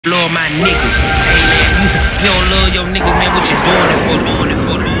Love my niggas. Hey man, you don't love your niggas, man. What you doing it for?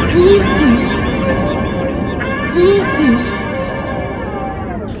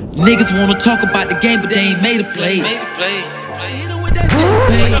 Niggas wanna talk about the game, but they ain't made a play. You know what that J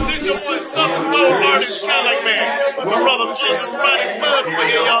pay. A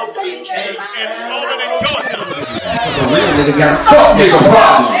real nigga got a fuck nigga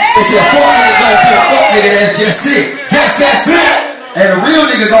problem. They say a fuck nigga gonna be a fuck nigga, that's just it. That's it. And a real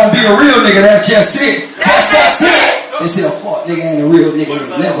nigga gonna be a real nigga, that's just it. That's it. They say a fuck nigga ain't a real nigga,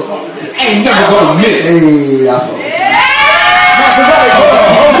 ain't never gonna admit it. Hey, I fuck with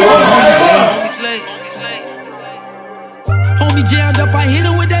Homie jammed up, I hit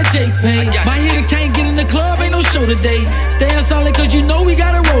him with that J-Pay. My hitter can't get in the club, ain't no show today. Staying solid cause you know we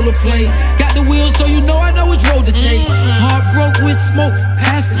got a roller play. Got the wheels so you know I know which road to take. Heart broke with smoke,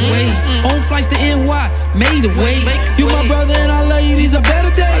 passed away. On flights to NY, made a way. You my brother and I love you, these are better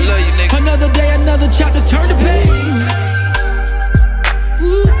days.